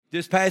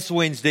This past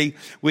Wednesday,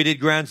 we did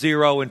Ground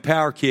Zero and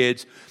Power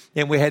Kids,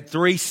 and we had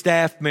 3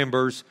 staff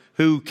members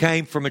who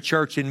came from a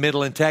church in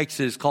Midland,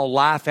 Texas called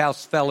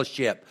Lifehouse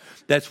Fellowship.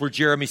 That's where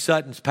Jeremy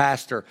Sutton's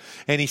pastor.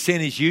 And he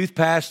sent his youth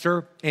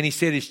pastor and he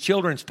sent his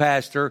children's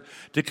pastor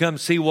to come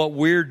see what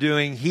we're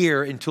doing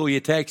here in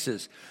Tulia,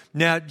 Texas.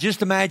 Now,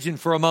 just imagine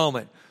for a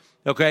moment,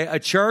 okay, a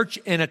church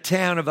in a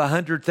town of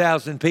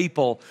 100,000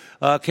 people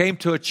came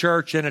to a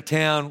church in a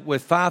town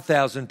with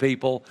 5,000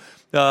 people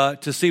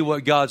to see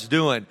what God's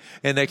doing.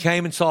 And they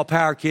came and saw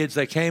Power Kids.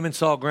 They came and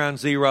saw Ground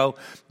Zero.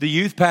 The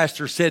youth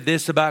pastor said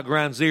this about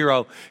Ground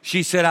Zero.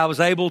 She said, I was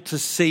able to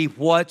see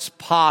what's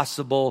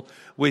possible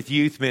with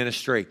youth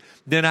ministry.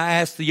 Then I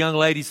asked the young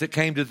ladies that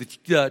came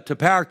to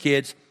Power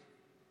Kids,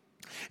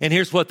 and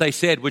here's what they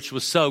said, which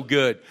was so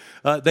good.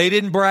 They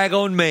didn't brag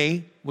on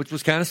me, which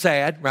was kind of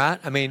sad, right?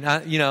 I mean,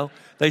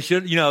 they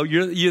should,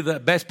 you're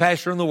the best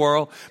pastor in the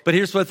world. But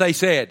here's what they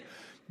said.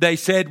 They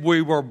said,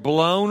 we were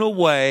blown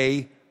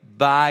away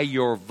by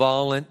your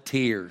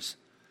volunteers.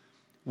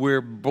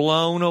 We're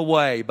blown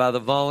away by the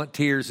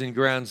volunteers in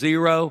Ground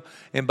Zero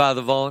and by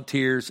the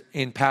volunteers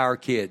in Power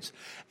Kids.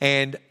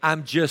 And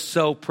I'm just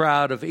so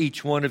proud of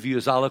each one of you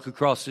as I look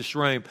across this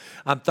room.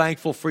 I'm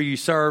thankful for you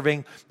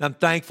serving. I'm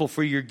thankful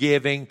for your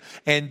giving.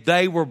 And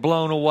they were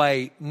blown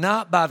away,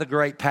 not by the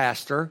great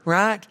pastor,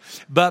 right?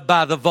 But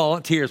by the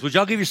volunteers. Would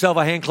y'all give yourself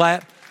a hand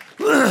clap?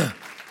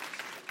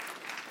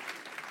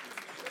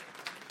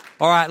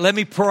 All right, let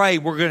me pray.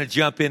 We're going to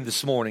jump in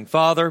this morning.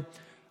 Father,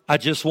 I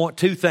just want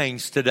 2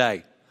 things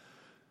today.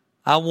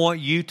 I want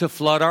you to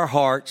flood our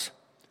hearts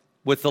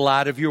with the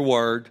light of your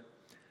word,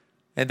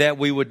 and that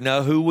we would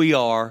know who we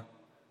are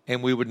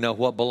and we would know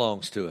what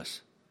belongs to us.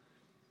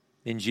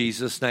 In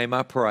Jesus' name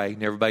I pray.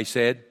 And everybody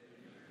said,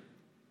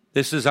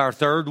 this is our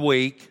 3rd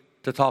week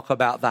to talk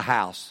about the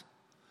house.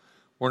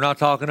 We're not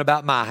talking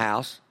about my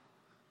house.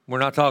 We're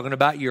not talking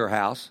about your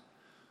house.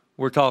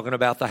 We're talking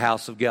about the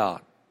house of God.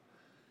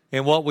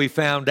 And what we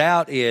found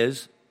out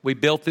is we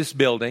built this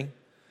building.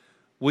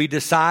 We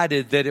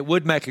decided that it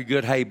would make a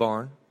good hay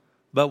barn,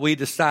 but we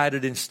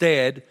decided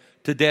instead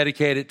to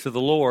dedicate it to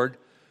the Lord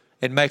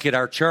and make it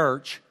our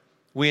church.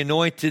 We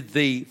anointed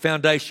the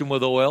foundation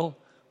with oil.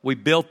 We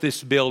built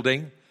this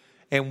building,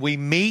 and we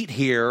meet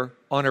here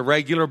on a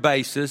regular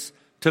basis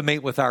to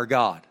meet with our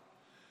God.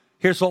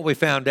 Here's what we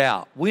found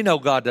out. We know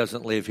God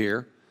doesn't live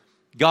here.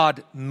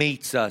 God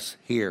meets us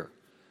here.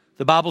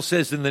 The Bible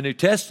says in the New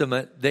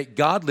Testament that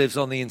God lives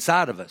on the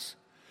inside of us.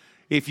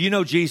 If you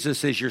know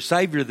Jesus as your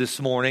Savior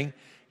this morning,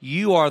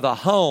 you are the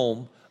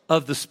home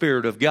of the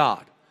Spirit of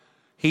God.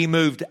 He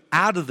moved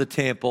out of the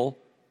temple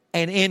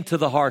and into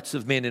the hearts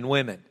of men and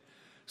women.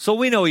 So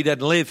we know He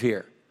doesn't live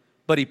here,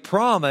 but He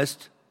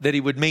promised that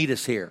He would meet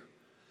us here.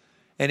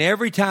 And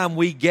every time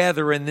we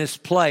gather in this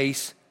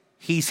place,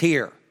 He's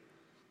here.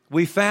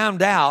 We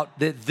found out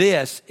that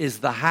this is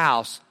the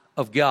house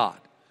of God.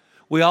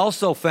 We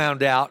also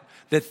found out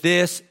that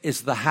this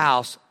is the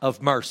house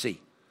of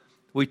mercy.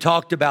 We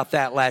talked about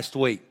that last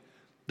week.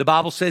 The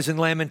Bible says in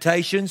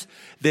Lamentations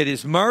that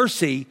His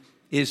mercy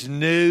is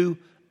new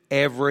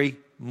every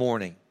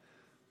morning.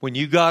 When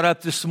you got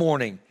up this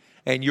morning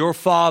and your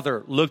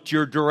Father looked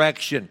your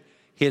direction,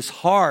 His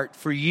heart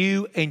for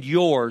you and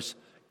yours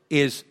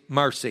is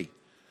mercy.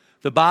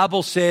 The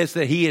Bible says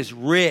that He is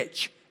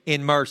rich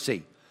in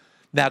mercy.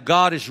 Now,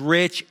 God is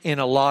rich in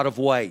a lot of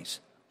ways.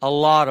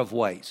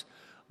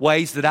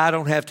 Ways that I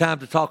don't have time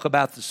to talk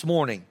about this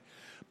morning.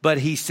 But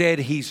He said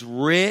He's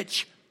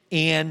rich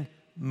in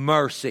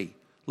mercy.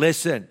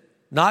 Listen,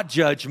 not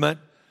judgment,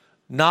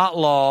 not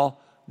law,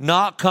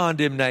 not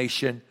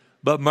condemnation,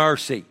 but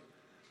mercy.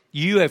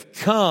 You have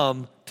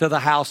come to the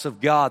house of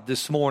God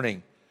this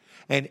morning.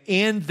 And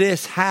in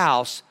this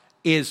house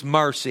is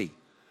mercy.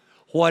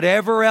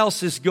 Whatever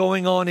else is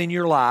going on in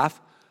your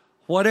life,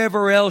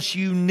 whatever else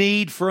you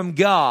need from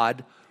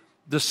God,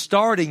 the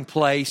starting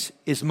place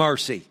is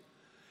mercy.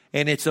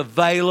 And it's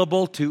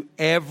available to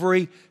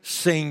every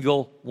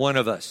single one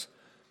of us.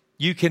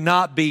 You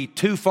cannot be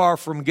too far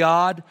from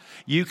God.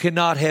 You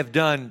cannot have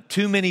done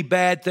too many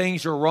bad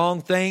things or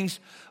wrong things.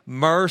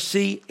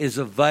 Mercy is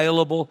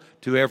available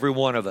to every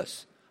one of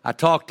us. I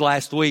talked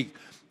last week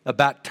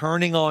about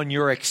turning on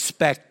your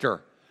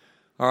expector,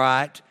 all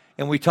right?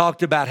 And we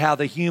talked about how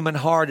the human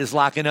heart is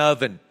like an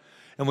oven.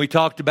 And we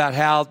talked about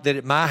how that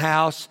at my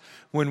house,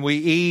 when we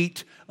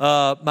eat,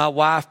 my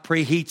wife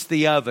preheats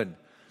the oven.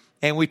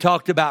 And we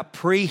talked about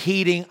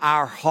preheating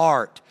our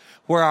heart,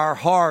 where our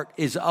heart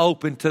is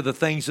open to the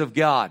things of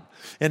God.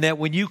 And that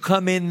when you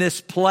come in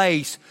this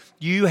place,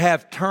 you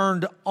have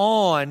turned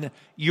on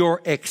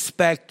your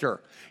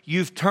expector.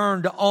 You've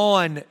turned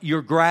on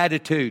your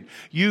gratitude.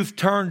 You've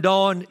turned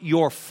on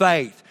your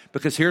faith.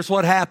 Because here's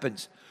what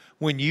happens.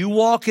 When you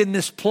walk in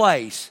this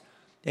place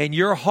and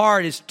your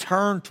heart is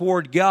turned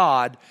toward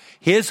God,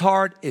 His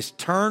heart is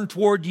turned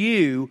toward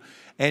you,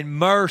 and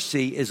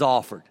mercy is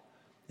offered.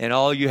 And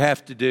all you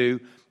have to do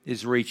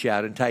is reach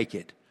out and take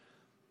it.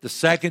 The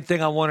second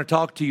thing I want to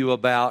talk to you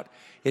about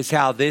is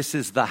how this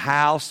is the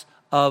house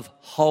of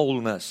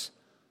wholeness.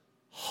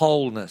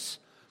 Wholeness.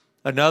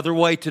 Another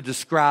way to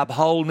describe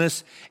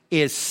wholeness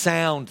is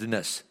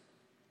soundness.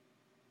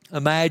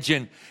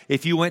 Imagine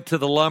if you went to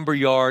the lumber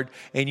yard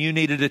and you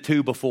needed a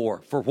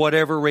 2x4 for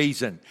whatever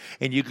reason.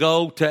 And you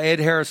go to Ed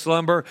Harris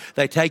Lumber,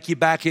 they take you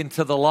back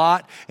into the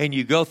lot and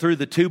you go through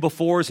the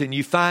 2x4s and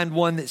you find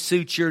one that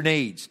suits your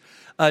needs.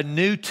 A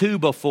new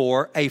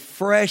 2x4, a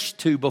fresh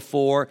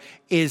 2x4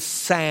 is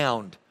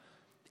sound.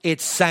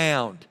 It's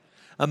sound.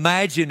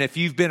 Imagine if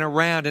you've been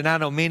around, and I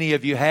know many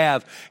of you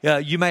have,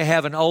 you may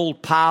have an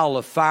old pile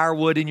of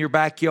firewood in your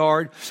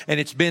backyard, and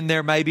it's been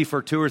there maybe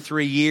for 2 or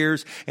 3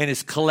 years, and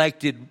it's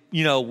collected,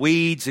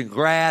 weeds and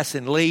grass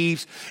and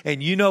leaves.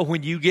 And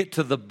when you get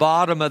to the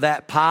bottom of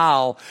that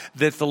pile,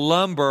 that the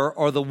lumber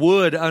or the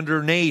wood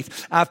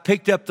underneath, I've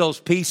picked up those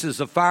pieces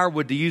of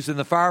firewood to use in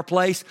the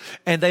fireplace,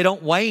 and they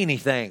don't weigh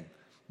anything,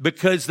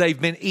 because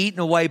they've been eaten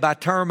away by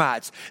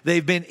termites.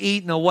 They've been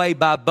eaten away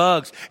by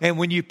bugs. And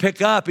when you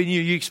pick up and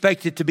you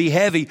expect it to be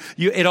heavy,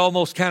 it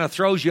almost kind of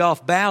throws you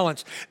off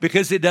balance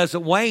because it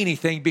doesn't weigh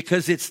anything,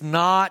 because it's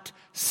not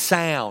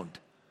sound.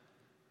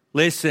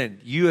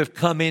 Listen, you have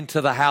come into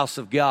the house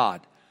of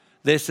God.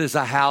 This is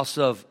a house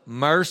of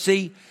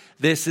mercy.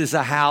 This is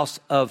a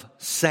house of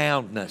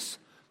soundness.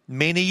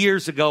 Many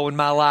years ago in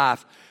my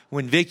life,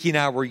 when Vicki and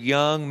I were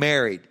young,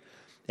 married,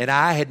 and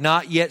I had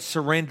not yet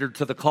surrendered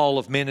to the call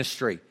of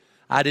ministry.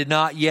 I did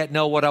not yet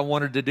know what I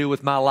wanted to do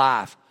with my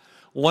life.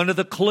 One of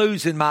the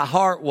clues in my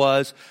heart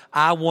was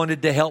I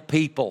wanted to help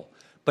people,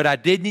 but I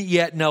didn't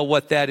yet know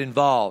what that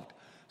involved.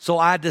 So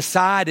I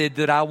decided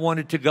that I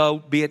wanted to go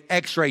be an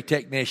x-ray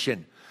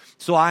technician.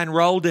 So I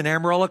enrolled in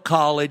Amarillo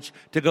College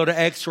to go to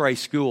x-ray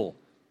school.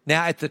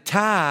 Now, at the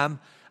time,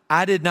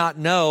 I did not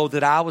know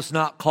that I was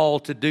not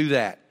called to do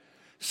that.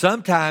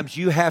 Sometimes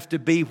you have to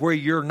be where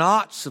you're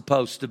not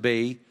supposed to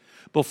be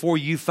before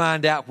you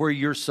find out where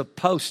you're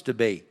supposed to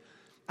be.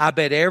 I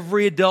bet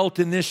every adult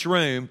in this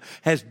room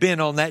has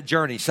been on that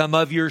journey. Some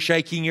of you are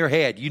shaking your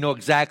head. You know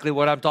exactly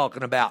what I'm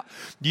talking about.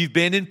 You've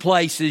been in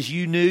places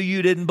you knew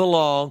you didn't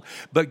belong,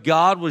 but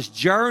God was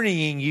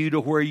journeying you to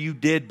where you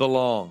did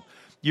belong.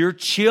 Your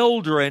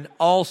children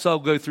also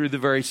go through the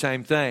very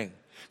same thing.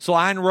 So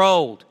I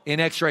enrolled in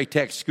X-ray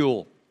tech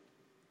school.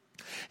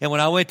 And when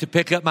I went to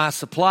pick up my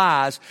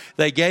supplies,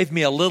 they gave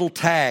me a little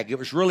tag. It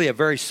was really a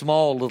very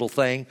small little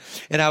thing.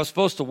 And I was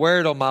supposed to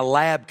wear it on my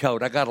lab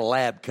coat. I got a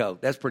lab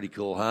coat. That's pretty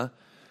cool, huh?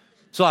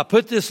 So I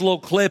put this little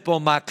clip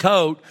on my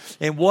coat.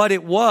 And what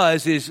it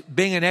was is,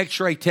 being an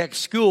X-ray tech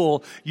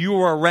school, you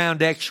were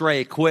around X-ray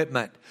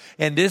equipment.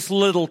 And this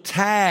little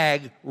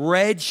tag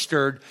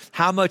registered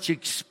how much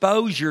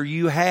exposure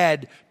you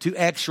had to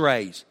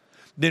X-rays.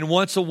 Then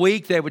once a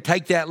week, they would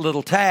take that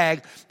little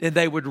tag and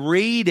they would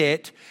read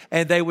it,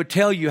 and they would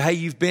tell you, hey,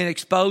 you've been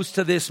exposed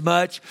to this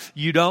much.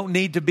 You don't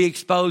need to be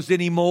exposed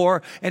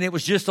anymore. And it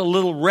was just a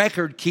little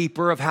record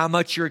keeper of how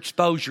much your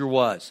exposure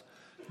was.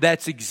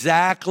 That's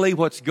exactly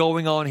what's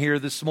going on here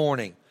this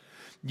morning.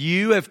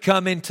 You have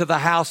come into the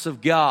house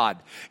of God.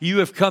 You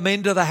have come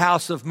into the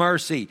house of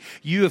mercy.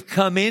 You have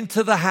come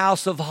into the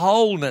house of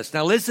wholeness.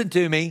 Now listen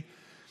to me.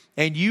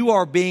 And you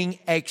are being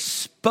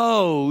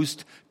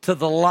exposed to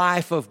the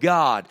life of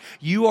God.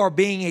 You are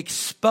being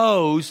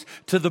exposed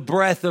to the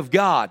breath of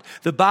God.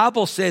 The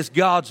Bible says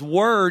God's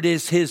word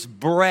is his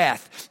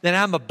breath. And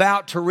I'm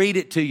about to read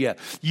it to you.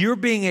 You're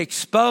being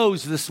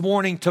exposed this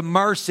morning to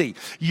mercy.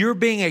 You're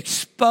being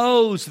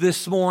exposed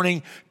this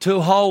morning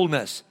to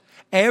wholeness.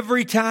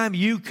 Every time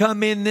you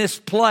come in this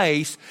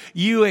place,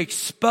 you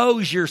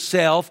expose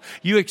yourself,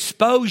 you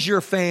expose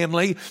your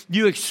family,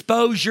 you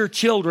expose your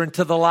children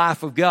to the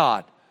life of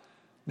God.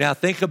 Now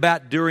think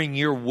about during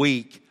your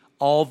week,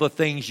 all the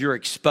things you're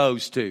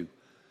exposed to.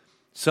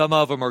 Some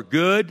of them are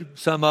good,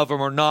 some of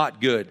them are not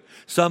good.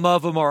 Some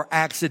of them are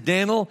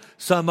accidental,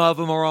 some of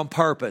them are on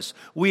purpose.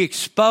 We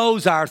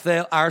expose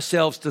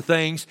ourselves to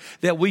things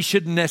that we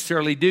shouldn't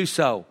necessarily do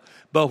so.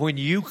 But when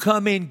you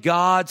come in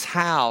God's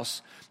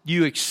house,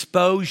 you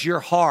expose your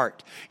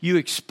heart, you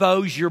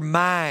expose your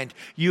mind,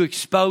 you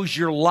expose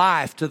your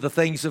life to the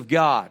things of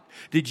God.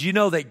 Did you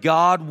know that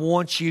God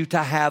wants you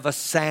to have a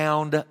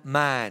sound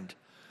mind?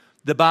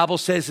 The Bible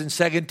says in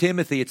 2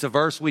 Timothy, it's a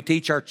verse we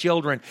teach our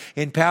children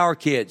in Power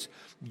Kids,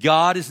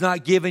 God has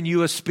not given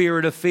you a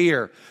spirit of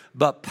fear,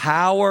 but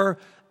power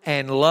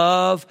and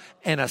love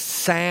and a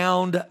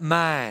sound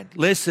mind.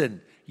 Listen,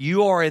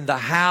 you are in the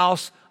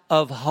house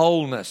of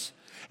wholeness,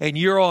 and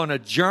you're on a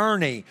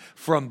journey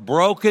from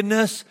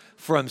brokenness,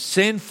 from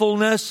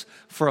sinfulness,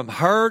 from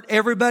hurt.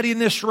 Everybody in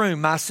this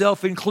room,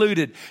 myself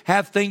included,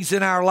 have things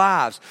in our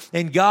lives.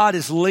 And God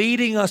is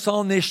leading us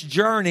on this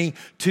journey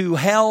to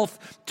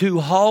health, to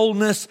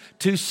wholeness,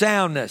 to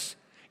soundness.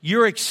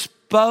 You're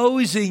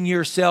exposing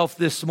yourself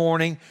this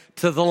morning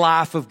to the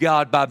life of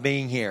God by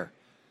being here.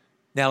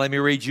 Now let me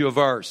read you a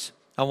verse.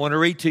 I want to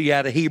read to you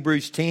out of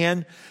Hebrews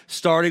 10,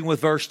 starting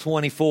with verse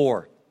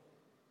 24.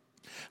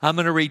 I'm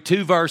going to read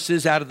 2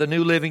 verses out of the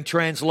New Living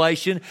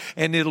Translation,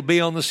 and it'll be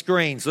on the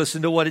screens.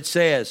 Listen to what it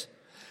says.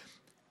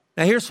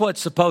 Now, here's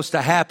what's supposed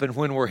to happen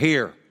when we're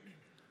here.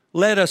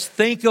 Let us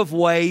think of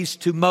ways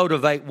to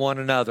motivate one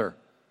another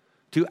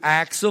to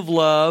acts of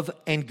love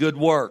and good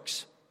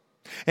works.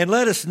 And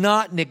let us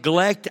not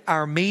neglect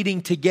our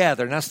meeting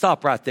together. Now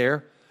stop right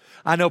there.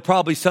 I know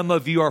probably some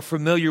of you are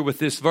familiar with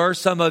this verse.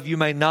 Some of you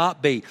may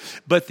not be.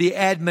 But the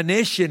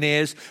admonition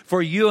is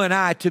for you and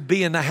I to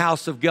be in the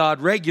house of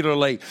God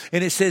regularly.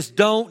 And it says,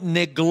 don't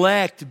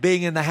neglect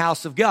being in the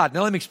house of God.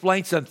 Now let me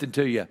explain something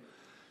to you.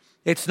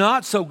 It's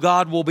not so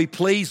God will be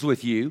pleased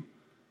with you.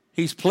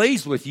 He's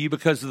pleased with you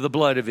because of the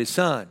blood of His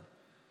Son.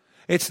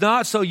 It's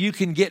not so you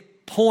can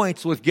get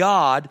points with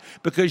God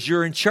because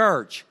you're in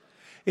church.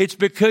 It's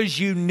because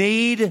you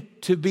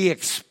need to be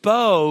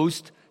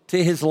exposed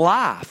to His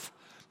life.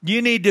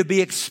 You need to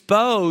be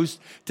exposed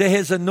to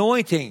His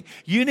anointing.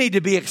 You need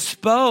to be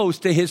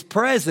exposed to His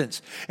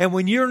presence. And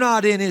when you're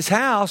not in His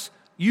house,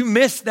 you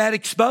miss that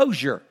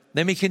exposure.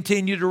 Let me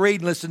continue to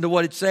read and listen to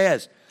what it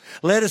says.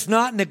 Let us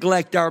not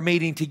neglect our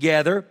meeting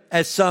together,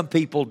 as some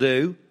people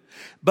do,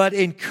 but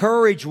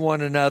encourage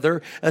one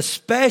another,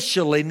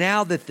 especially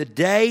now that the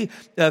day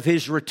of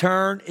His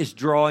return is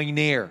drawing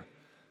near.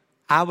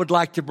 I would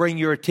like to bring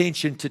your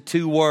attention to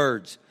two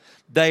words.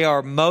 They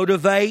are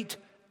motivate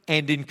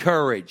and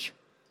encourage.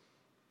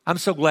 I'm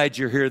so glad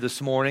you're here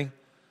this morning.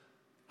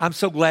 I'm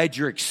so glad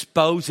you're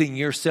exposing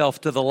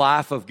yourself to the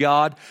life of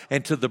God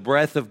and to the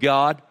breath of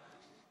God.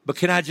 But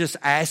can I just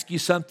ask you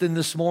something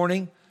this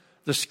morning?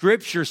 The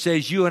scripture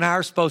says you and I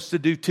are supposed to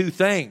do two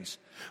things.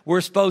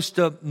 We're supposed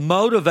to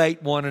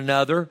motivate one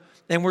another,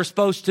 and we're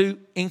supposed to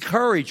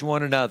encourage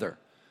one another.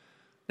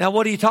 Now,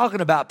 what are you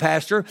talking about,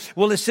 Pastor?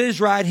 Well, it says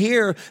right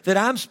here that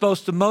I'm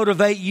supposed to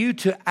motivate you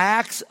to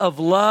acts of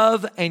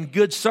love and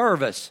good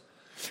service.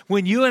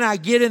 When you and I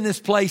get in this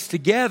place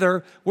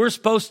together, we're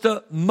supposed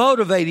to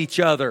motivate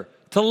each other,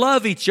 to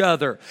love each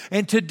other,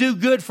 and to do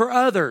good for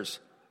others.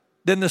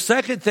 Then the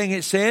second thing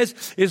it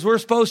says is we're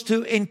supposed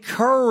to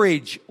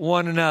encourage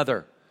one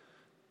another.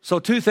 So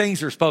two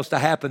things are supposed to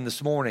happen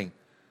this morning.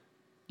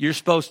 You're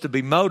supposed to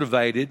be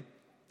motivated,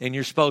 and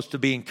you're supposed to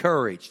be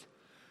encouraged.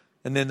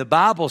 And then the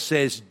Bible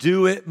says,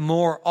 do it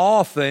more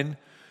often,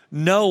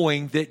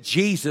 knowing that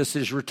Jesus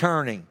is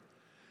returning.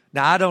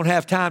 Now, I don't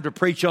have time to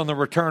preach on the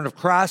return of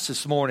Christ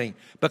this morning,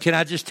 but can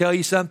I just tell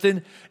you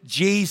something?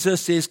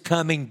 Jesus is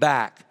coming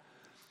back.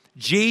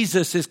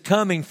 Jesus is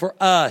coming for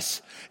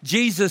us.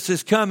 Jesus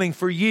is coming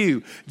for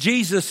you.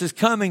 Jesus is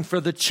coming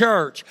for the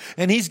church,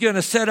 and He's going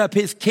to set up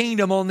His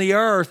kingdom on the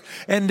earth,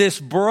 and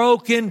this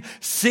broken,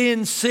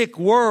 sin-sick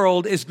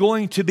world is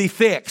going to be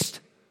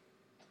fixed.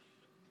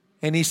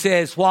 And He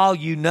says, while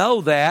you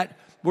know that,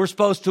 we're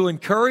supposed to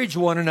encourage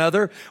one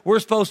another. We're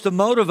supposed to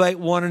motivate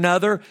one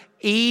another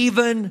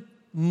even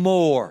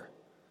more.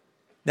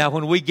 Now,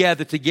 when we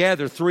gather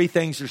together, three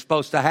things are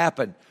supposed to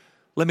happen.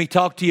 Let me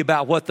talk to you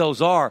about what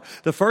those are.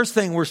 The first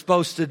thing we're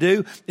supposed to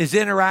do is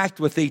interact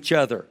with each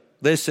other.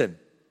 Listen,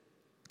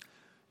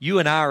 you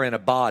and I are in a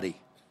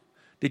body.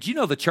 Did you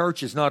know the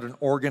church is not an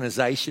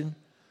organization?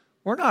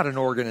 We're not an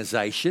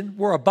organization.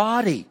 We're a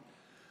body.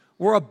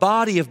 We're a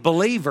body of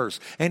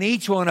believers, and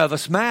each one of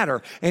us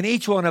matter, and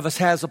each one of us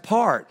has a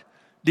part.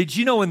 Did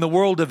you know in the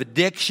world of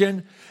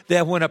addiction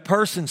that when a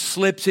person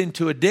slips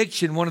into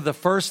addiction, one of the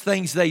first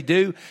things they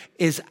do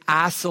is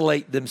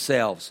isolate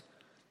themselves?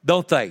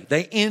 Don't they?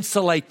 They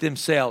insulate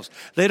themselves.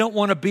 They don't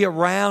want to be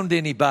around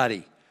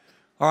anybody.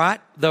 All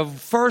right? The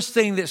first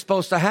thing that's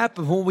supposed to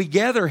happen when we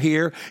gather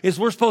here is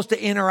we're supposed to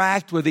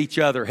interact with each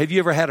other. Have you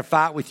ever had a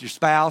fight with your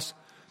spouse?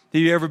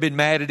 Have you ever been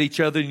mad at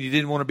each other and you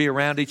didn't want to be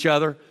around each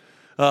other?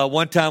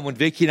 One time when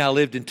Vicki and I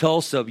lived in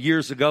Tulsa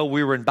years ago,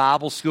 we were in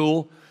Bible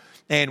school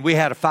and we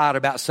had a fight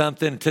about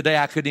something. Today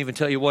I couldn't even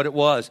tell you what it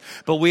was,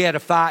 but we had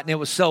a fight and it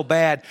was so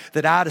bad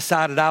that I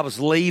decided I was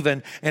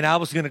leaving and I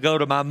was going to go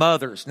to my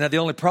mother's. Now the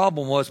only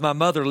problem was my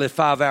mother lived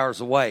 5 hours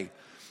away.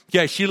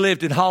 Yeah, she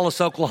lived in Hollis,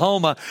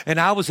 Oklahoma, and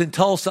I was in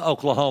Tulsa,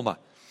 Oklahoma.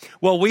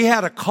 Well, we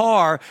had a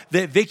car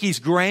that Vicki's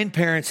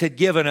grandparents had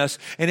given us,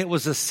 and it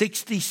was a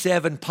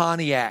 67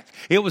 Pontiac.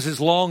 It was as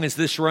long as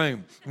this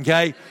room,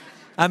 okay?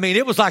 I mean,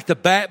 it was like the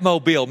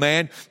Batmobile,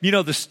 man. You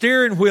know, the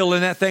steering wheel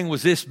in that thing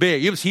was this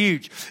big. It was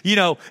huge, you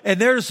know, and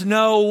there's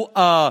no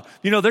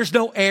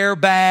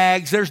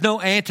airbags. There's no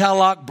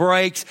anti-lock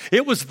brakes.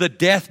 It was the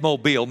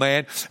Deathmobile,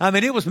 man. I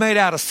mean, it was made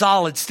out of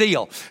solid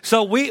steel.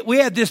 So we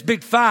had this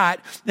big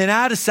fight, and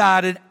I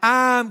decided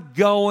I'm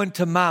going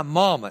to my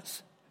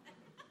mama's.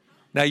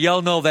 Now,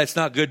 y'all know that's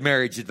not good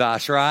marriage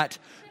advice, right?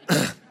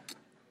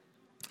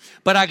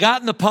 But I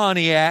got in the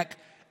Pontiac,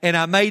 and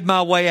I made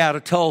my way out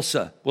of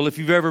Tulsa. Well, if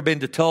you've ever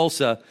been to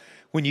Tulsa,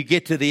 when you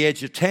get to the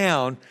edge of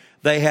town,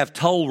 they have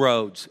toll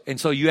roads. And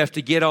so you have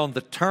to get on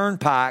the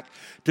turnpike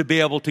to be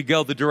able to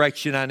go the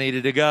direction I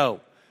needed to go.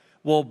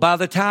 Well, by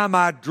the time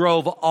I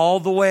drove all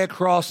the way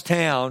across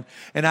town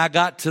and I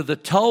got to the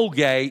toll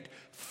gate,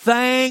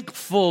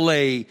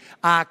 thankfully,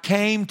 I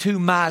came to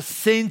my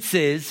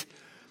senses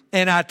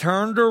and I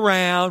turned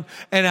around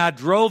and I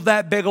drove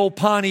that big old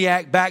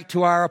Pontiac back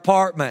to our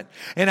apartment.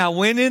 And I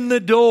went in the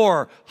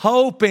door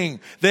hoping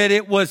that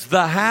it was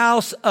the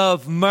house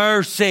of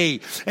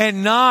mercy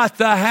and not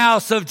the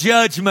house of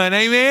judgment.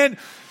 Amen?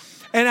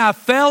 And I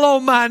fell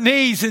on my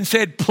knees and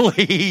said,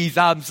 please,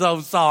 I'm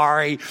so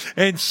sorry.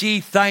 And she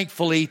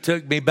thankfully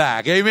took me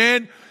back.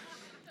 Amen?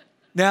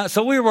 Now,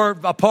 so we were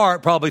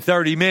apart probably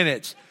 30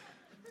 minutes.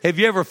 Have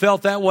you ever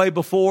felt that way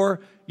before?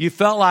 You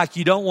felt like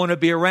you don't want to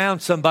be around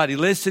somebody.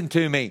 Listen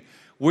to me.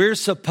 We're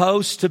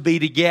supposed to be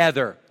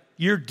together.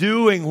 You're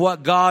doing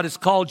what God has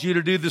called you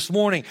to do this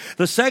morning.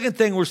 The second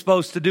thing we're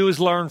supposed to do is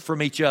learn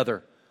from each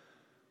other.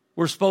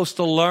 We're supposed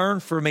to learn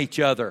from each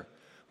other.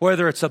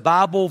 Whether it's a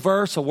Bible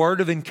verse, a word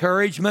of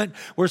encouragement,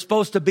 we're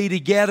supposed to be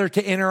together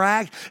to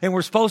interact, and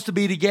we're supposed to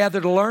be together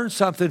to learn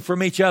something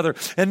from each other.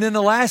 And then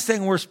the last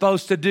thing we're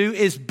supposed to do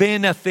is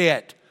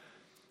benefit.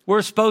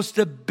 We're supposed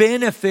to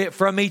benefit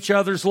from each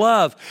other's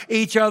love,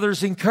 each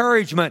other's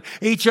encouragement,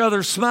 each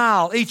other's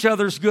smile, each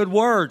other's good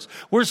words.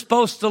 We're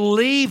supposed to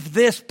leave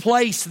this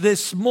place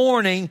this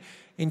morning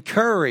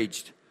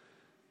encouraged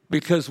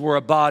because we're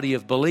a body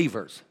of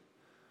believers.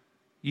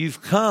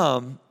 You've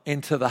come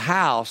into the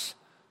house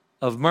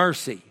of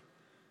mercy.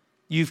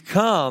 You've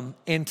come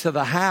into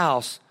the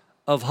house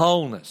of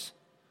wholeness.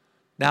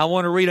 Now I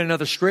want to read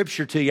another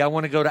scripture to you. I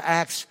want to go to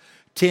Acts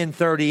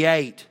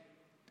 10:38.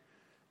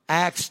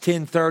 Acts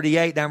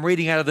 10:38. Now I'm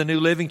reading out of the New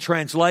Living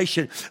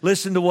Translation.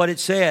 Listen to what it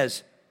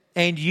says.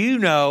 And you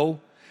know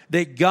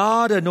that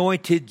God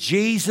anointed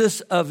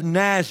Jesus of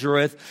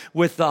Nazareth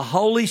with the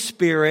Holy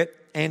Spirit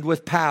and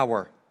with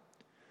power.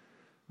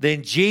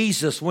 Then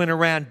Jesus went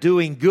around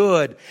doing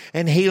good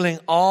and healing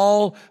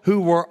all who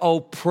were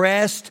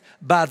oppressed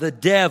by the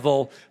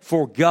devil,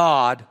 for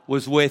God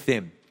was with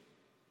him.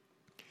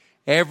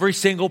 Every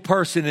single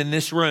person in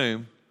this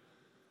room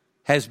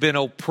has been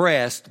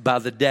oppressed by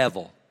the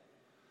devil.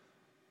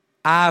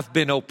 I've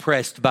been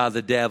oppressed by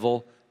the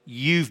devil.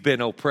 You've been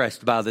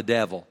oppressed by the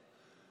devil.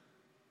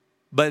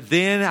 But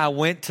then I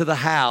went to the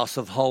house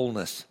of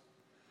wholeness.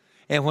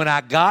 And when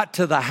I got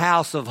to the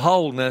house of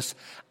wholeness,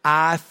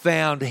 I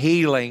found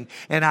healing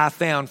and I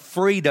found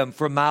freedom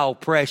from my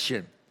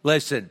oppression.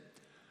 Listen,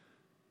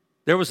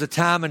 there was a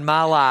time in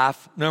my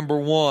life, number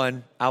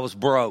one, I was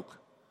broke.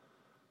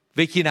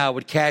 Vicki and I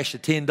would cash a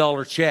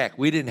 $10 check.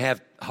 We didn't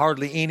have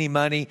hardly any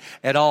money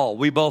at all.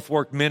 We both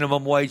worked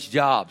minimum wage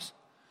jobs.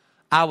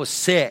 I was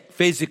sick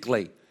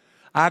physically.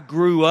 I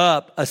grew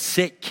up a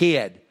sick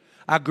kid.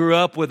 I grew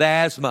up with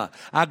asthma.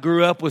 I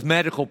grew up with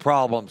medical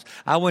problems.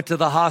 I went to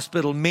the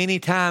hospital many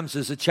times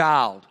as a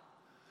child.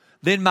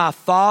 Then my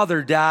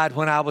father died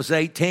when I was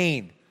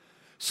 18.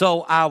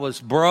 So I was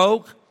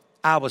broke,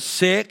 I was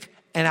sick,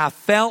 and I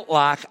felt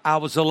like I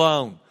was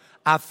alone.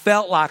 I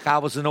felt like I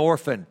was an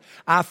orphan.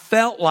 I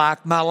felt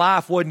like my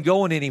life wasn't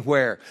going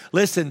anywhere.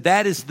 Listen,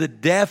 that is the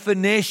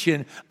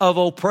definition of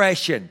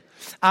oppression.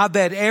 I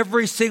bet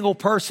every single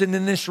person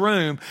in this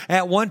room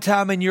at one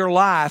time in your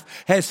life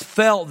has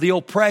felt the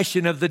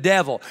oppression of the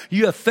devil.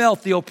 You have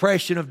felt the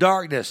oppression of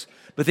darkness.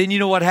 But then you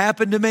know what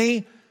happened to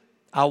me?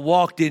 I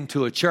walked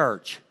into a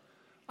church.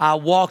 I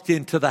walked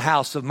into the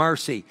house of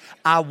mercy.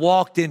 I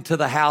walked into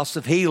the house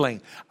of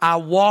healing. I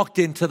walked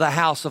into the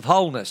house of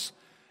wholeness.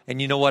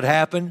 And you know what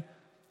happened?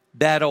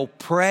 That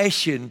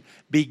oppression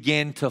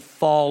began to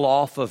fall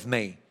off of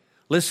me.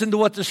 Listen to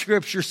what the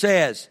scripture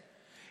says.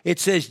 It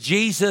says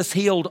Jesus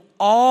healed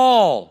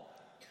all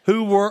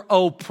who were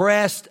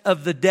oppressed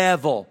of the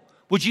devil.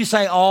 Would you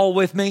say all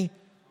with me?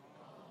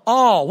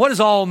 All. What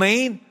does all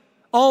mean?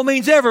 All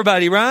means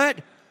everybody,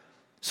 right?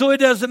 So it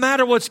doesn't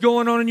matter what's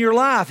going on in your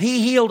life.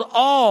 He healed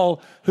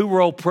all who were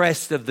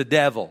oppressed of the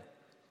devil.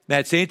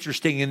 That's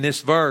interesting in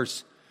this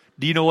verse.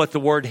 Do you know what the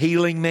word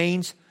healing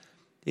means?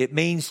 It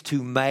means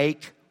to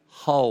make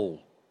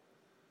whole.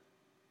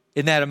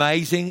 Isn't that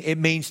amazing? It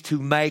means to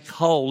make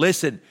whole.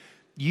 Listen,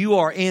 you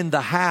are in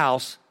the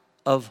house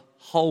of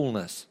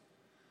wholeness.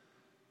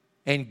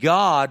 And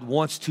God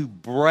wants to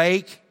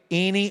break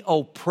any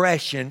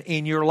oppression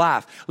in your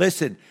life.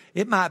 Listen,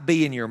 it might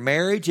be in your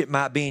marriage. It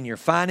might be in your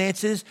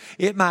finances.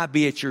 It might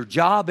be at your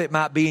job. It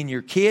might be in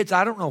your kids.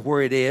 I don't know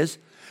where it is.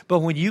 But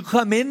when you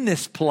come in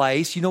this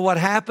place, you know what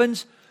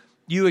happens?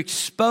 You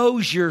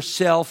expose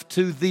yourself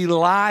to the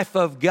life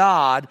of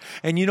God.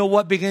 And you know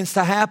what begins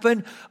to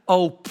happen?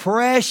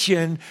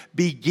 Oppression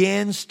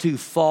begins to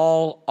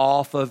fall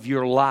off of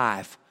your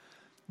life.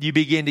 You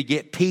begin to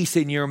get peace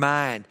in your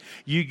mind.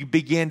 You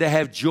begin to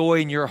have joy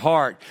in your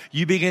heart.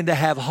 You begin to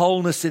have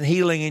wholeness and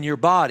healing in your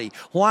body.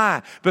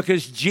 Why?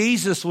 Because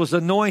Jesus was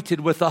anointed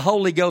with the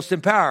Holy Ghost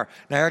and power.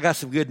 Now, I got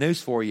some good news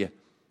for you.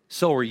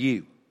 So are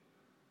you.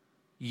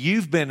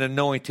 You've been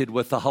anointed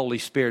with the Holy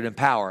Spirit and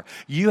power.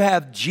 You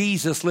have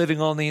Jesus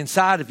living on the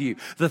inside of you.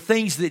 The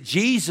things that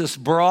Jesus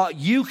brought,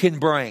 you can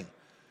bring.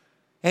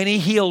 And He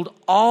healed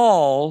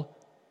all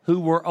who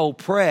were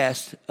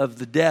oppressed of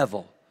the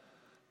devil,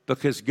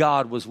 because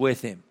God was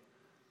with him.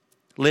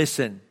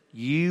 Listen,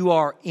 you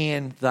are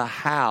in the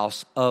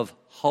house of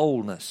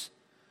wholeness.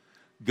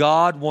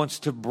 God wants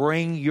to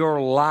bring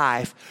your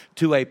life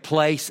to a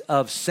place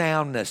of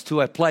soundness,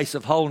 to a place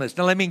of wholeness.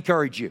 Now let me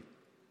encourage you.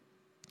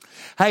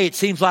 Hey, it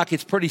seems like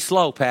it's pretty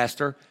slow,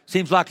 Pastor.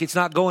 Seems like it's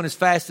not going as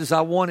fast as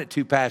I want it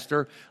to,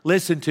 Pastor.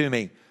 Listen to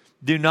me.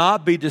 Do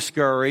not be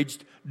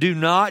discouraged. Do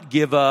not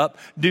give up.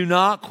 Do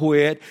not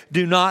quit.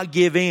 Do not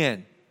give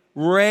in.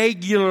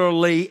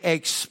 Regularly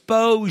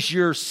expose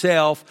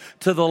yourself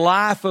to the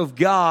life of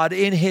God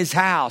in His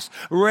house.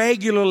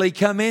 Regularly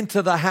come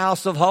into the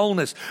house of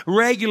wholeness.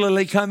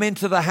 Regularly come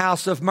into the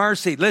house of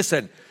mercy.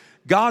 Listen,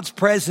 God's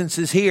presence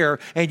is here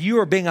and you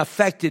are being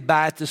affected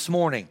by it this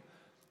morning.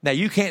 Now,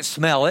 you can't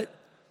smell it.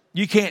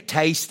 You can't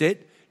taste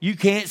it. You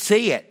can't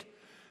see it.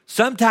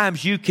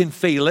 Sometimes you can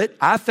feel it.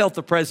 I felt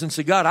the presence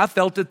of God. I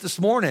felt it this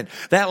morning.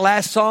 That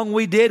last song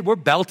we did, we're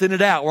belting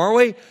it out, weren't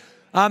we?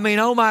 I mean,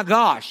 oh my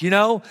gosh,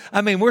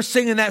 we're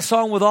singing that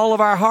song with all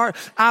of our heart.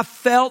 I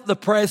felt the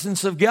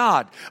presence of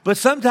God. But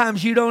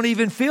sometimes you don't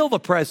even feel the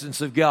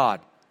presence of God.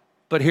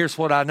 But here's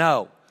what I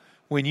know.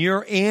 When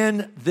you're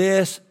in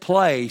this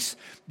place,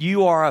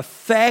 you are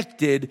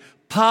affected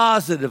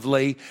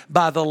positively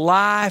by the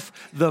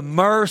life, the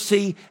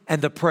mercy, and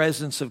the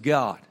presence of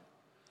God.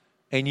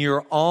 And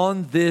you're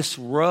on this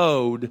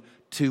road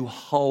to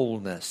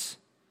wholeness.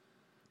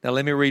 Now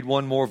let me read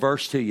one more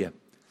verse to you.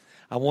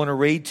 I want to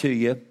read to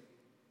you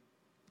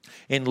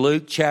in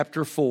Luke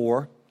chapter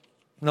 4.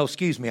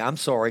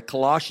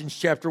 Colossians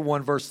chapter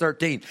 1 verse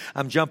 13.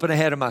 I'm jumping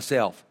ahead of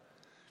myself.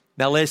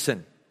 Now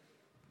listen.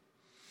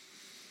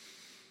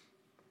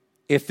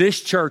 If this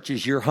church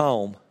is your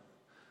home,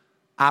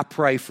 I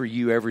pray for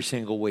you every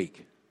single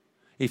week.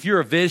 If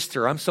you're a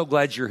visitor, I'm so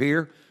glad you're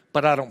here,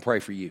 but I don't pray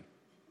for you.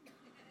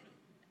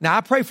 Now,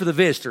 I pray for the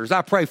visitors.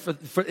 I pray for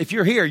if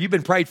you're here, you've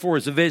been prayed for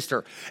as a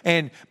visitor.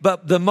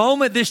 But the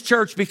moment this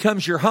church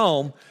becomes your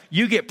home,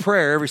 you get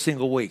prayer every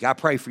single week. I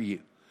pray for you.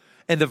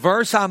 And the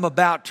verse I'm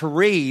about to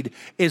read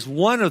is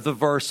one of the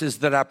verses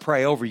that I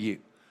pray over you.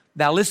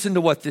 Now, listen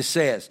to what this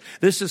says.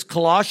 This is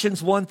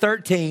Colossians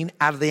 1:13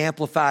 out of the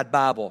Amplified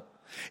Bible.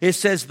 It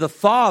says, the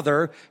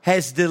Father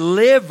has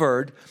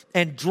delivered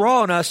and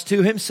drawn us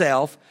to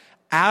Himself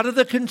out of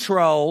the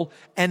control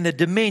and the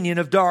dominion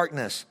of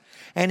darkness.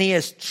 And He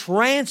has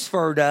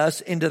transferred us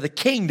into the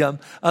kingdom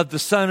of the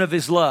Son of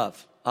His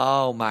love.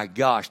 Oh my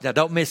gosh. Now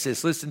don't miss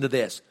this. Listen to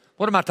this.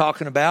 What am I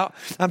talking about?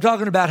 I'm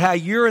talking about how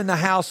you're in the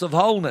house of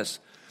wholeness.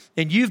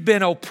 And you've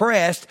been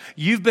oppressed.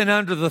 You've been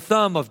under the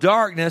thumb of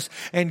darkness.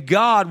 And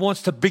God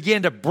wants to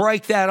begin to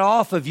break that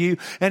off of you.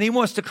 And He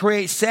wants to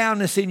create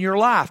soundness in your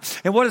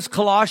life. And what does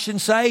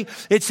Colossians say?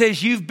 It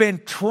says you've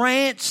been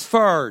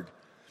transferred.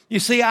 You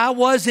see, I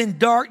was in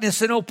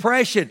darkness and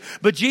oppression,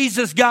 but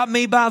Jesus got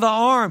me by the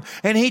arm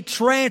and He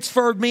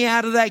transferred me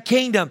out of that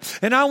kingdom.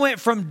 And I went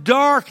from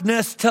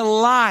darkness to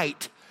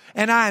light.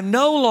 And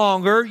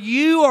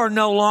you are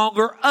no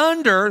longer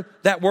under,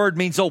 that word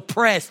means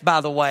oppressed,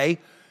 by the way.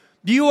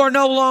 You are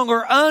no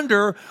longer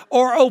under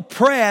or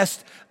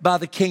oppressed by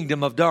the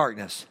kingdom of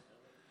darkness.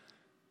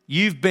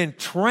 You've been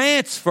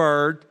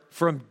transferred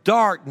from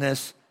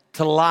darkness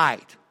to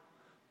light.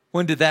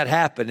 When did that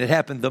happen? It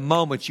happened the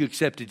moment you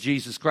accepted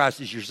Jesus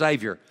Christ as your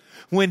Savior.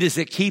 When does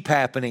it keep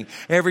happening?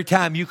 Every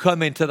time you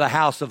come into the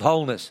house of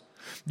wholeness.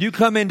 You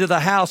come into the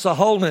house of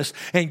wholeness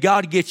and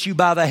God gets you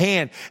by the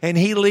hand and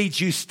He leads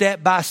you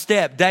step by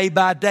step, day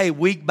by day,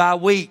 week by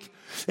week.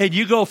 And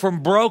you go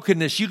from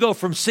brokenness, you go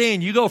from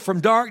sin, you go from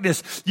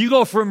darkness, you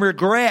go from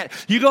regret,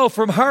 you go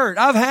from hurt.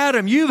 I've had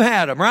them, you've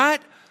had them, right?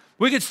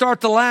 We could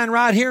start the line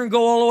right here and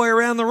go all the way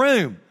around the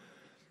room.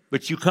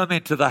 But you come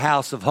into the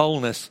house of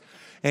wholeness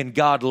and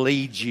God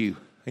leads you.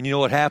 And you know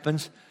what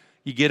happens?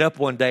 You get up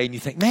one day and you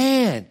think,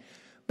 man,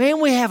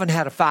 we haven't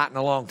had a fight in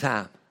a long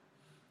time.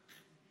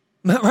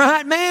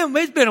 Right, man?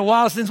 It's been a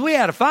while since we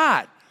had a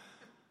fight.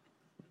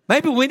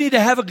 Maybe we need to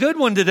have a good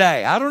one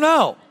today. I don't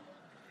know.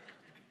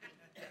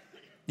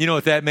 You know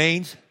what that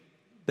means?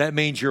 That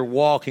means you're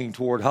walking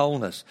toward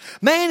wholeness.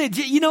 Man,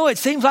 it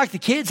seems like the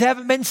kids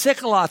haven't been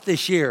sick a lot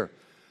this year.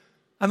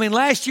 I mean,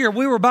 last year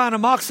we were buying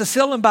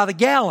amoxicillin by the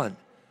gallon.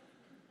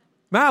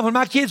 Right? When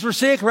my kids were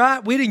sick,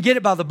 right, we didn't get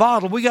it by the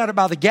bottle. We got it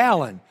by the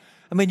gallon.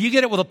 I mean, you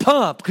get it with a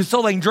pump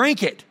so they can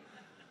drink it.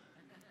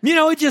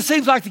 It just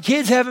seems like the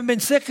kids haven't been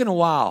sick in a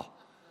while.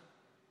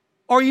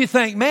 Or you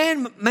think,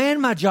 man,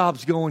 my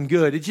job's going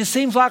good. It just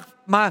seems like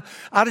I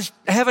just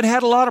haven't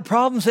had a lot of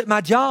problems at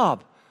my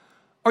job.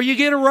 Or you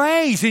get a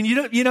raise and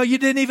you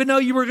didn't even know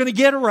you were going to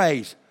get a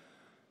raise.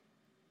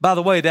 By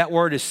the way, that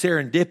word is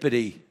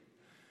serendipity.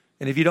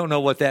 And if you don't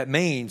know what that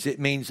means, it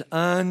means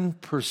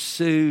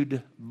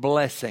unpursued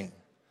blessing.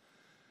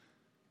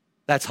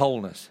 That's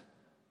wholeness.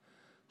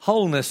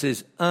 Wholeness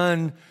is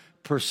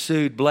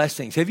unpursued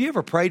blessings. Have you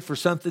ever prayed for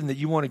something that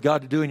you wanted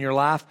God to do in your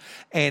life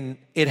and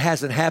it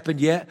hasn't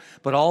happened yet,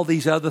 but all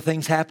these other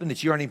things happen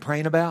that you aren't even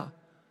praying about?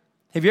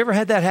 Have you ever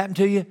had that happen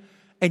to you?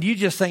 And you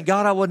just think,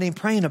 God, I wasn't even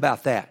praying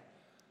about that.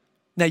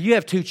 Now, you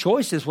have two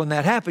choices when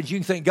that happens. You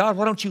can think, God,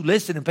 why don't you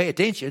listen and pay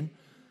attention?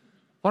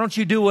 Why don't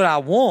you do what I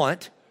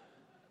want?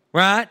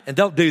 Right? And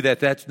don't do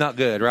that. That's not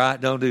good, right?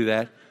 Don't do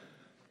that.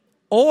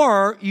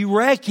 Or you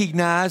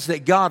recognize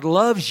that God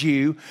loves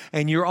you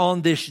and you're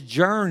on this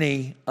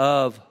journey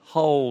of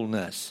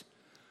wholeness.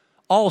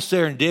 All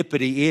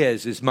serendipity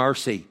is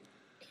mercy.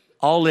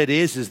 All it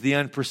is the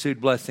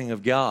unpursued blessing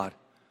of God.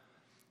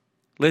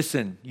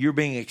 Listen, you're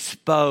being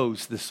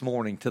exposed this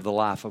morning to the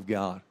life of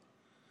God.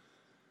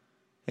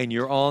 and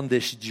you're on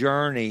this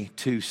journey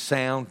to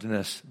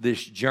soundness,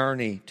 this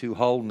journey to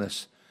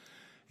wholeness,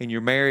 and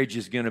your marriage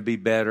is going to be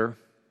better,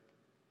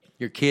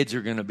 your kids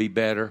are going to be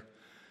better,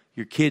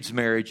 your kids'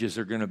 marriages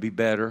are going to be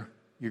better,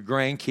 your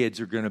grandkids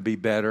are going to be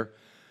better,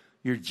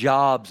 your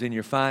jobs and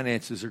your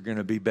finances are going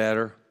to be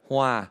better.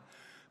 Why?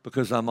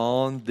 Because I'm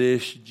on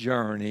this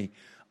journey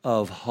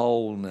of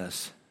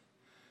wholeness.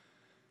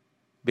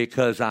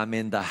 Because I'm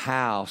in the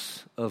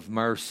house of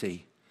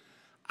mercy.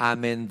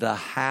 I'm in the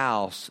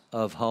house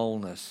of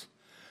wholeness.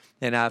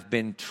 And I've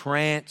been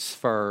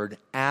transferred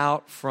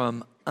out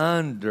from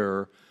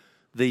under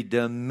the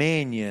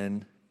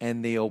dominion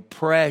and the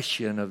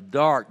oppression of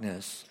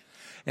darkness.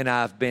 And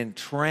I've been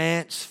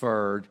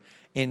transferred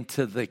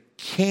into the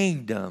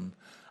kingdom,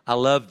 I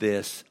love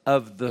this,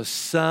 of the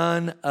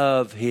Son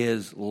of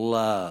His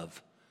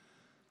love.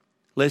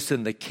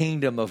 Listen, the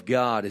kingdom of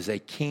God is a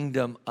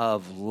kingdom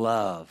of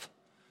love.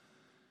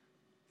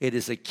 It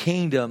is a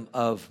kingdom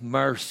of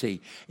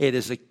mercy. It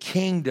is a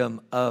kingdom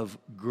of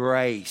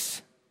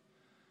grace.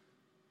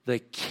 The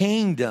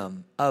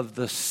kingdom of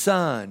the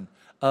Son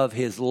of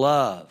His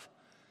love.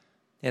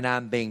 And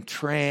I'm being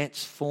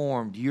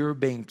transformed. You're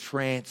being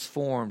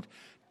transformed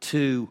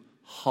to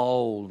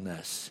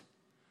wholeness.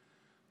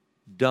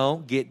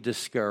 Don't get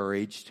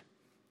discouraged.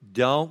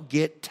 Don't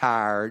get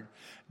tired.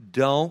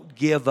 Don't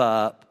give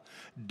up.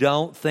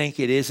 Don't think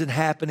it isn't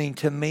happening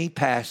to me,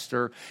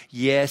 Pastor.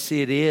 Yes,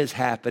 it is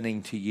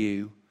happening to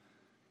you.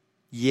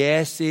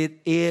 Yes, it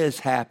is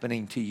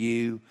happening to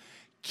you.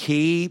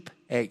 Keep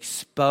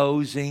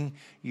exposing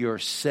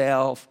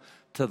yourself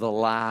to the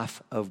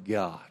life of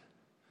God.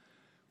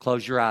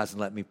 Close your eyes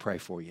and let me pray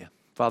for you.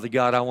 Father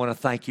God, I want to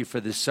thank you for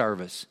this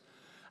service.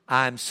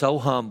 I'm so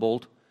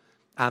humbled.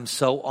 I'm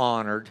so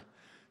honored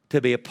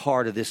to be a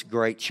part of this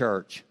great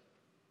church.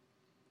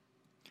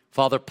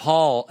 Father,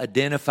 Paul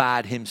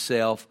identified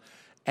himself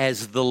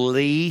as the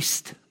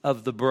least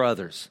of the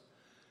brothers.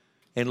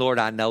 And Lord,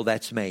 I know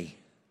that's me.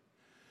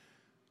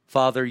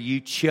 Father, you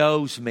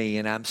chose me,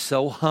 and I'm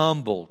so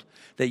humbled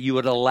that you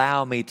would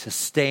allow me to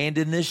stand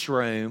in this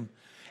room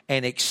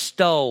and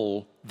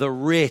extol the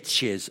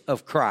riches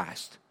of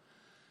Christ.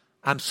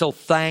 I'm so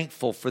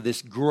thankful for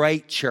this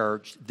great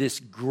church, this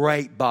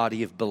great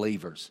body of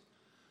believers,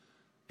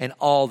 and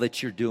all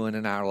that you're doing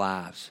in our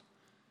lives.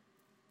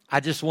 I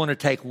just want to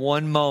take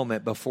one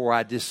moment before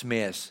I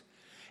dismiss.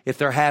 If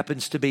there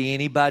happens to be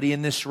anybody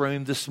in this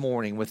room this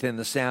morning within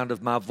the sound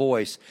of my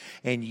voice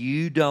and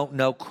you don't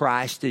know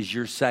Christ as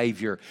your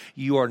Savior,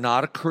 you are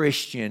not a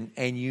Christian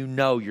and you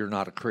know you're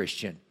not a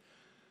Christian,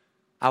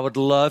 I would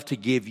love to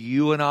give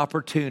you an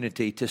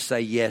opportunity to say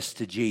yes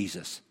to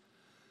Jesus.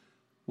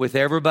 With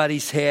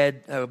everybody's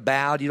head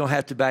bowed, you don't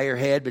have to bow your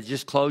head, but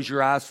just close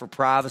your eyes for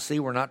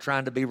privacy. We're not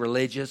trying to be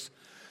religious.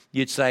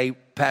 You'd say,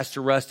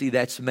 Pastor Rusty,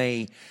 that's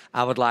me.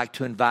 I would like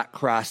to invite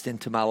Christ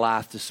into my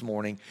life this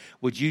morning.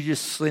 Would you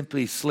just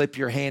simply slip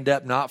your hand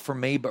up, not for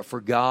me, but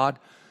for God?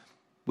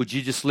 Would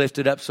you just lift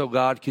it up so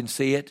God can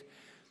see it?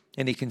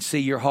 And He can see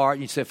your heart.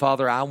 And you say,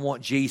 Father, I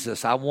want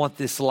Jesus. I want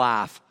this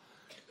life.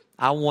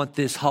 I want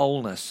this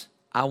wholeness.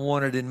 I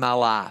want it in my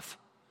life.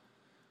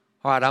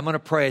 All right, I'm going to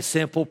pray a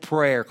simple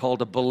prayer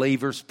called a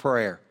believer's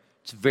prayer.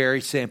 It's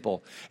very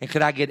simple. And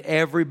could I get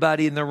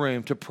everybody in the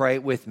room to pray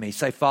it with me?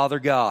 Say, Father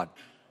God,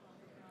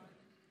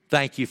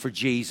 thank you for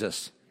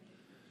Jesus.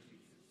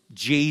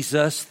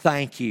 Jesus,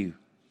 thank you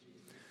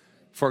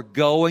for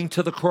going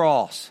to the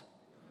cross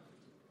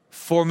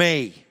for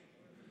me,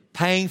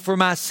 paying for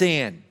my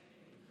sin,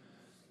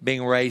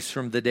 being raised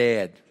from the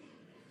dead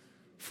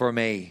for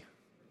me.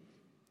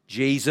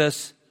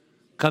 Jesus,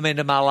 come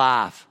into my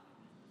life.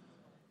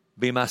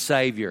 Be my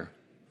Savior.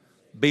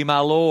 Be my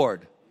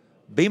Lord.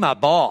 Be my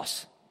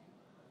boss.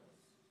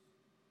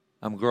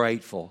 I'm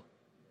grateful.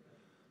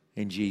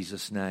 In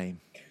Jesus' name.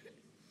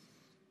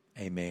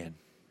 Amen.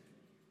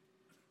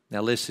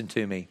 Now listen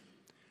to me.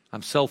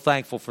 I'm so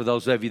thankful for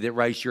those of you that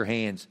raised your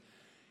hands.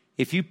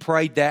 If you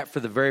prayed that for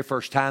the very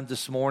first time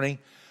this morning,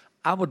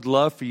 I would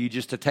love for you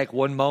just to take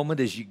one moment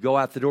as you go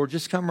out the door.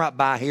 Just come right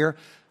by here.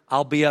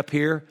 I'll be up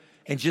here.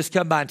 And just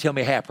come by and tell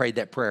me, hey, I prayed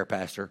that prayer,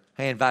 Pastor.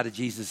 I invited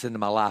Jesus into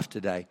my life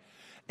today.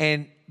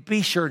 And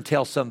be sure and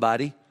tell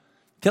somebody.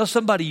 Tell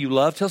somebody you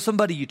love. Tell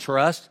somebody you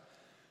trust.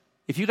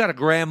 If you got a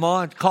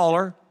grandma, call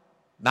her.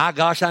 My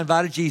gosh, I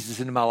invited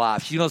Jesus into my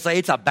life. She's going to say,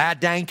 it's a bad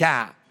dang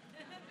time.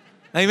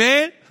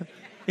 Amen?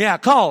 Yeah,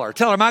 call her.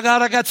 Tell her, my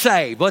God, I got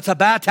saved. Well, it's a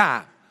bad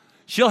time.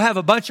 She'll have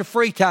a bunch of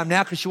free time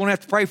now because she won't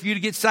have to pray for you to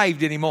get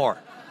saved anymore.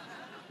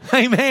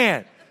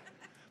 Amen.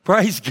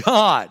 Praise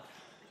God.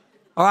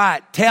 All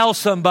right, tell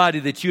somebody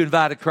that you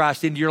invited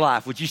Christ into your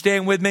life. Would you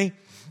stand with me?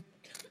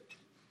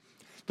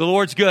 The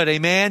Lord's good.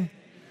 Amen?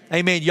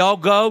 Amen. Y'all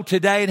go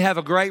today and have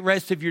a great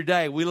rest of your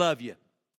day. We love you.